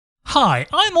Hi,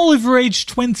 I'm Oliver, aged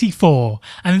 24,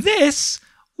 and this,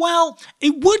 well,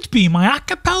 it would be my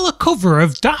acapella cover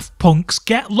of Daft Punk's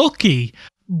Get Lucky,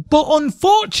 but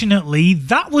unfortunately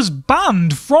that was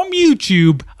banned from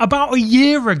YouTube about a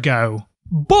year ago.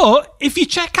 But if you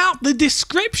check out the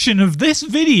description of this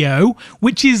video,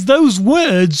 which is those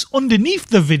words underneath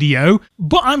the video,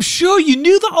 but I'm sure you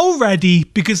knew that already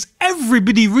because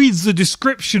everybody reads the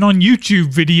description on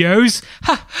YouTube videos.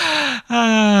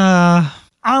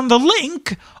 And the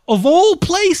link, of all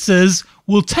places,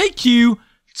 will take you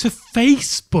to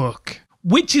Facebook,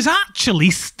 which is actually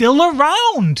still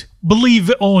around, believe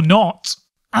it or not.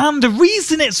 And the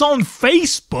reason it's on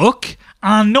Facebook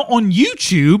and not on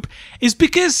YouTube is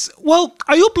because, well,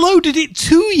 I uploaded it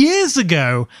 2 years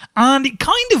ago and it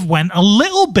kind of went a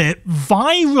little bit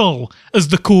viral, as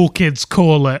the cool kids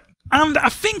call it. And I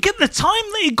think at the time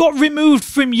that it got removed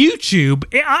from YouTube,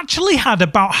 it actually had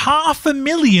about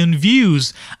 500,000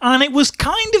 views, and it was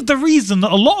kind of the reason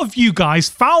that a lot of you guys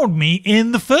found me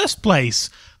in the first place.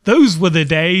 Those were the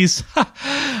days.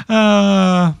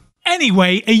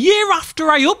 Anyway, a year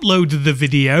after I uploaded the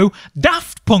video,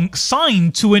 Daft Punk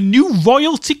signed to a new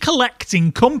royalty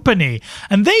collecting company,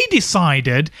 and they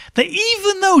decided that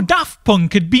even though Daft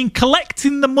Punk had been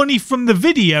collecting the money from the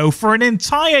video for an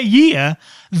entire year,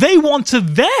 they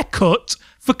wanted their cut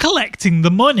for collecting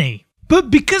the money. But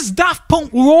because Daft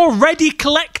Punk were already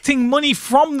collecting money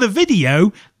from the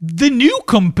video, the new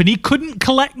company couldn't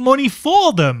collect money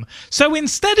for them. So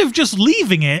instead of just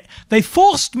leaving it, they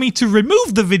forced me to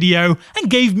remove the video and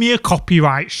gave me a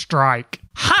copyright strike.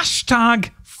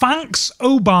 Hashtag thanks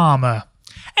Obama.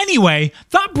 Anyway,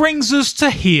 that brings us to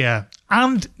here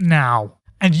and now.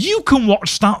 And you can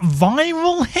watch that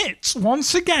viral hit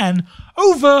once again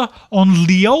over on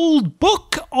the old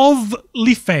book of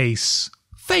Le Face.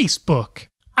 Facebook.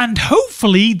 And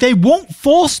hopefully they won't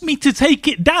force me to take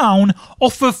it down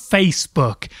off of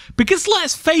Facebook, because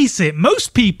let's face it,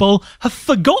 most people have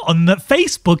forgotten that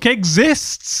Facebook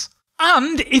exists.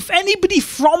 And if anybody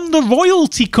from the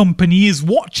royalty company is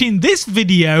watching this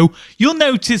video, you'll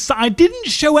notice that I didn't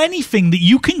show anything that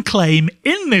you can claim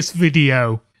in this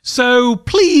video. So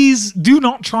please do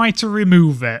not try to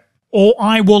remove it, or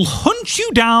I will hunt you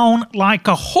down like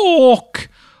a hawk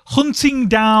hunting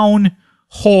down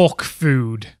hawk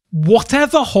food.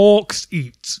 Whatever hawks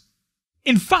eat.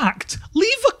 In fact,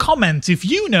 leave a comment if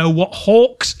you know what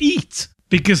hawks eat,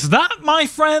 because that, my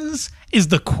friends, is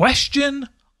the question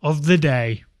of the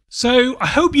day. So I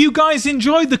hope you guys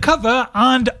enjoyed the cover,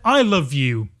 and I love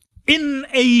you. In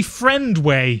a friend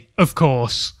way, of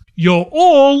course. You're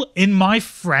all in my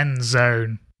friend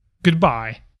zone.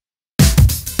 Goodbye.